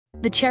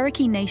the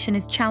Cherokee Nation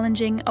is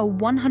challenging a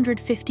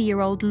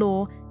 150-year-old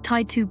law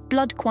tied to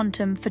blood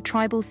quantum for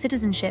tribal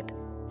citizenship,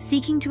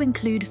 seeking to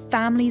include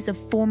families of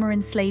former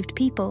enslaved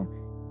people.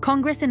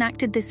 Congress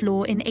enacted this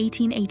law in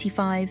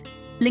 1885,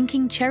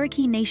 linking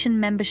Cherokee Nation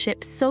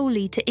membership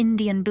solely to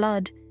Indian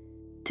blood.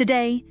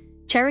 Today,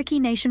 Cherokee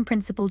Nation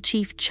Principal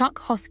Chief Chuck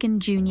Hoskin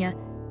Jr.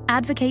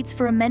 advocates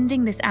for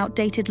amending this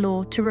outdated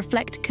law to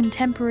reflect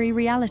contemporary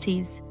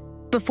realities.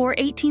 Before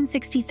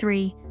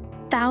 1863,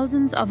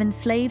 thousands of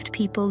enslaved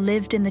people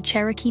lived in the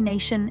Cherokee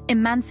Nation,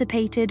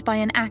 emancipated by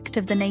an act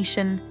of the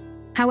nation.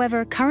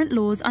 However, current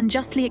laws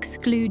unjustly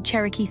exclude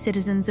Cherokee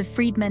citizens of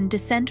freedmen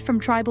descent from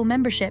tribal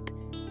membership.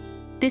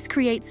 This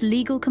creates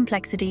legal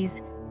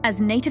complexities,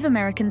 as Native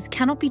Americans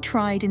cannot be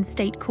tried in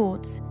state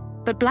courts,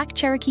 but Black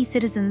Cherokee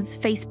citizens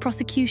face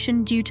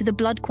prosecution due to the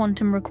blood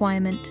quantum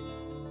requirement.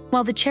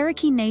 While the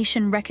Cherokee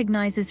Nation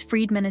recognizes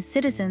freedmen as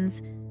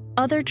citizens,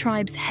 other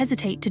tribes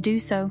hesitate to do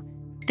so.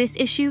 This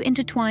issue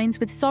intertwines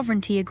with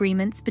sovereignty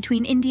agreements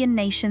between Indian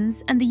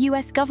nations and the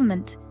U.S.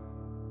 government.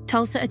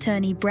 Tulsa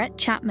attorney Brett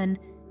Chapman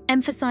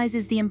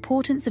emphasizes the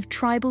importance of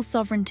tribal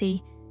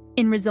sovereignty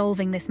in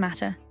resolving this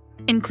matter.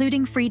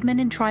 Including freedmen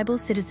in tribal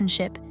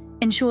citizenship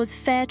ensures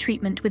fair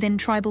treatment within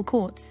tribal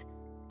courts.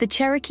 The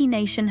Cherokee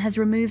Nation has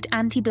removed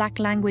anti-Black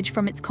language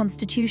from its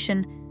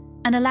constitution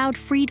and allowed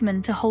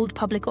freedmen to hold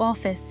public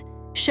office,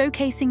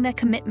 showcasing their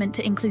commitment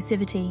to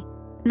inclusivity.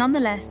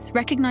 Nonetheless,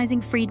 recognizing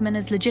freedmen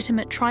as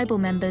legitimate tribal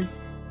members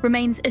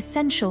remains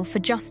essential for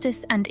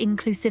justice and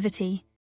inclusivity.